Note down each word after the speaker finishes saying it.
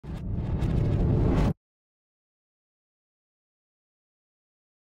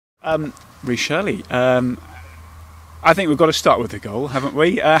Rhys Shirley, I think we've got to start with the goal, haven't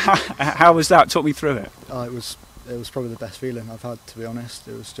we? How was that? Talk me through it. It was probably the best feeling I've had, to be honest.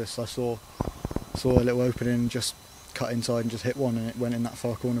 It was just I saw a little opening, just cut inside and just hit one, and it went in that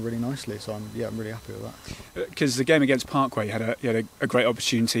far corner really nicely. So I'm really happy with that. Because the game against Parkway, you had a great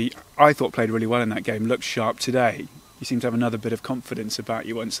opportunity. I thought played really well in that game. Looked sharp today. You seem to have another bit of confidence about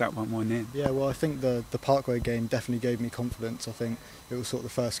you once that 1-1 in. Yeah, well, I think the Parkway game definitely gave me confidence. I think it was sort of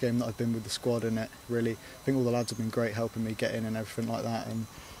the first game that I've been with the squad, and it really, I think all the lads have been great helping me get in and everything like that. And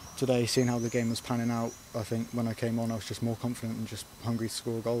today, seeing how the game was panning out, I think when I came on, I was just more confident and just hungry to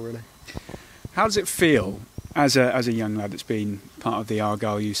score a goal, really. How does it feel as a young lad that's been part of the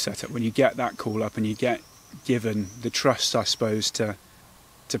Argyle youth setup when you get that call up and you get given the trust, I suppose, to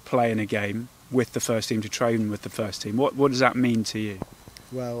play in a game with the first team, to train with the first team? What does that mean to you?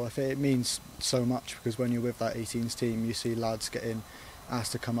 Well, I think it means so much, because when you're with that 18s team, you see lads getting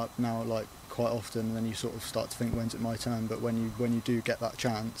asked to come up now like quite often, and then you sort of start to think, when's it my turn? But when you do get that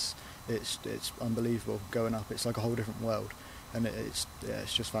chance, it's unbelievable going up. It's like a whole different world, and it's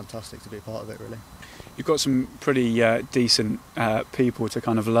just fantastic to be a part of it, really. You've got some pretty decent people to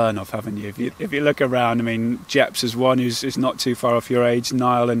kind of learn off, haven't you? If you look around, I mean, Jeps is one who's not too far off your age,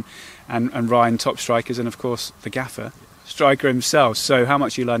 Niall and Ryan, top strikers, and of course the gaffer, striker himself. So how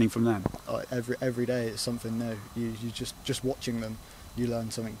much are you learning from them? Every day it's something new. You just watching them, you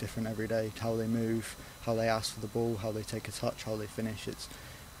learn something different every day. How they move, how they ask for the ball, how they take a touch, how they finish. It's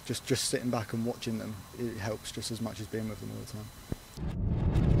just sitting back and watching them. It helps just as much as being with them all the time.